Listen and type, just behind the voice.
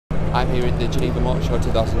I'm here at the Geneva Motor Show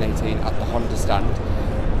 2018 at the Honda stand.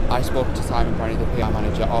 I spoke to Simon Branney, the PR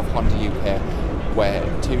manager of Honda UK, where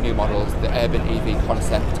two new models, the Urban EV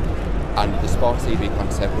Concept and the Sports EV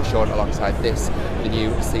Concept, were shown alongside this, the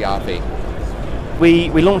new CR-V.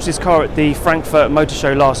 We launched this car at the Frankfurt Motor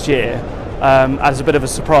Show last year as a bit of a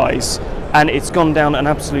surprise, and it's gone down an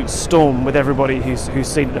absolute storm with everybody who's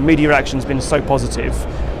seen it. The media reaction has been so positive.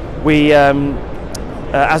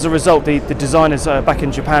 As a result, the designers back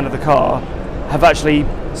in Japan of the car have actually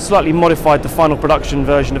slightly modified the final production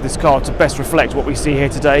version of this car to best reflect what we see here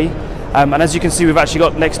today. And as you can see, we've actually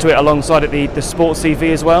got next to it alongside it the Sports EV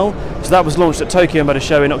as well. So that was launched at Tokyo Motor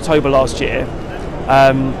Show in October last year.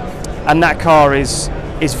 And that car is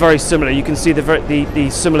very similar. You can see the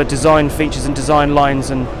similar design features and design lines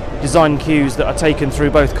and design cues that are taken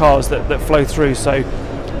through both cars that flow through. So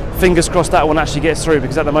fingers crossed that one actually gets through,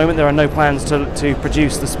 because at the moment there are no plans to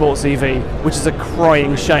produce the Sports EV, which is a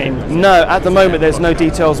crying shame. No, at the moment there's no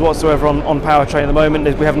details whatsoever on powertrain at the moment.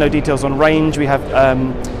 We have no details on range. We have,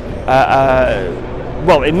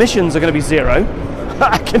 well, emissions are going to be zero.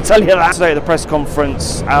 I can tell you that. Today at the press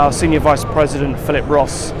conference, our Senior Vice President, Philip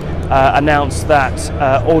Ross, announced that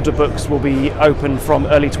order books will be open from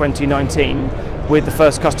early 2019, with the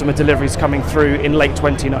first customer deliveries coming through in late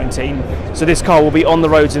 2019. So this car will be on the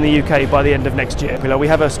roads in the UK by the end of next year. We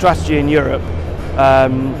have a strategy in Europe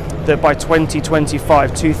that by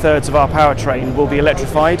 2025, 2/3 of our powertrain will be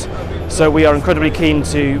electrified. So we are incredibly keen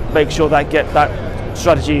to make sure that that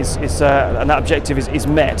strategy and that objective is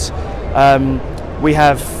met. We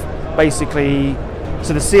have basically,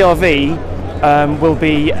 so the CR-V will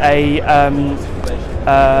be a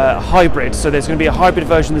hybrid. So there's going to be a hybrid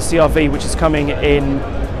version of the CR-V which is coming in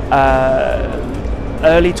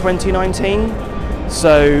early 2019.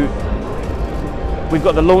 So we've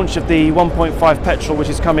got the launch of the 1.5 petrol, which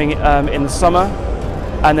is coming in the summer,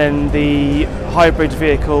 and then the hybrid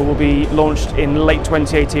vehicle will be launched in late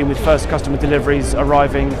 2018, with first customer deliveries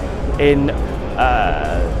arriving in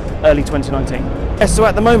early 2019. So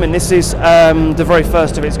at the moment this is the very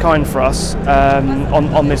first of its kind for us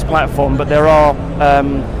on this platform, but there are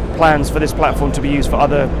plans for this platform to be used for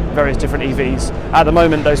other various different EVs. At the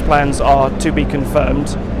moment those plans are to be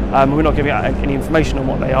confirmed. We're not giving out any information on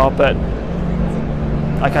what they are, but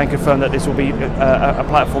I can confirm that this will be a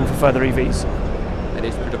platform for further EVs. And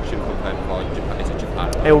is production confirmed for Japan? Is it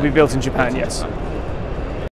Japan? It will be built in Japan, yes.